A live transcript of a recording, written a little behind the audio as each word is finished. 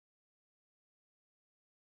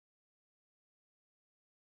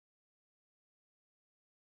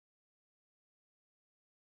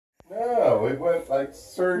No, we went like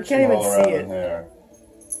searching You can't all even around see it. in there.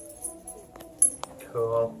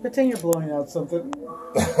 Cool. Pretend you're blowing out something.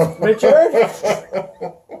 Richard?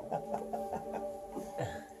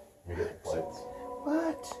 We get the plates.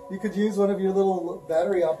 What? You could use one of your little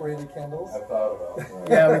battery-operated candles. I thought about that.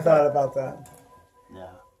 Yeah, we thought about that. Yeah.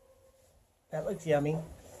 That looks yummy.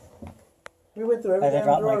 We went through every I damn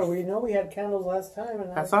got drawer. my- We know we had candles last time.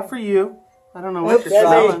 And That's not for you. I don't know what Oops, you're Desi,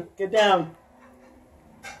 smelling. get down.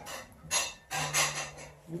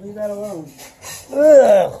 You leave that alone.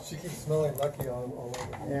 Ugh. She keeps smelling lucky all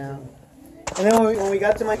over. Yeah. And then when we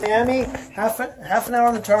got to Miami, half an hour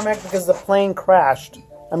on the tarmac because the plane crashed.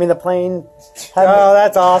 I mean, the plane had... Oh,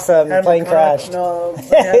 that's awesome. The had plane crashed. No,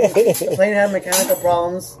 the plane had mechanical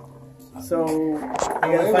problems. So we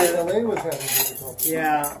gotta find it. Elaine was having difficulty.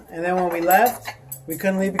 Yeah, and then when we left, we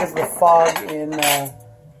couldn't leave because of the fog in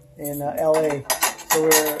LA. So we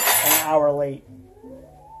were an hour late.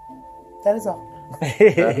 That is all.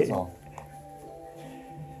 That is all.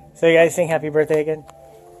 So you guys sing happy birthday again?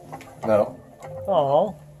 No.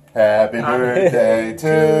 Oh. Happy birthday to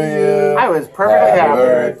you. I was perfectly Happy happy.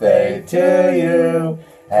 birthday to you.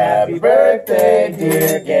 Happy birthday,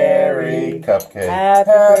 dear Gary. Cupcake.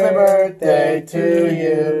 Happy birthday to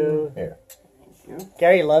you. Here.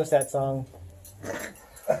 Gary loves that song.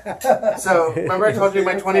 So, remember I told you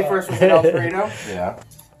my 21st was in El Torito? Yeah.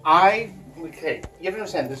 Okay, you have to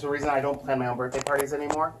understand, there's a reason I don't plan my own birthday parties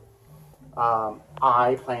anymore.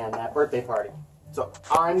 I planned that birthday party. So,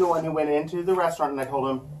 I'm the one who went into the restaurant and I told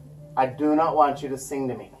him, I do not want you to sing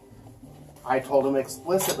to me. I told him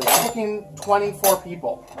explicitly, I'm booking 24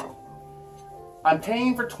 people. I'm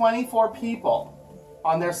paying for 24 people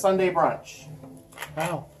on their Sunday brunch.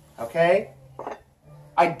 Wow. Okay?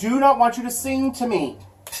 I do not want you to sing to me.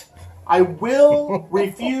 I will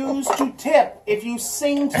refuse to tip if you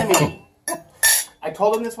sing to me. I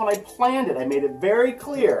told him this when I planned it. I made it very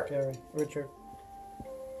clear. Gary, Richard.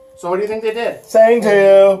 So what do you think they did? Sang to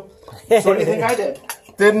you. So what do you think I did?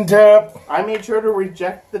 Didn't tip. I made sure to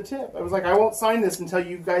reject the tip. I was like, I won't sign this until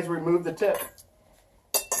you guys remove the tip.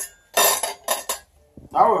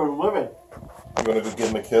 I was livid. You want to go give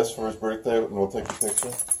him a kiss for his birthday and we'll take a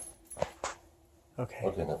picture? Okay.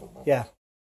 Okay, never mind. Yeah.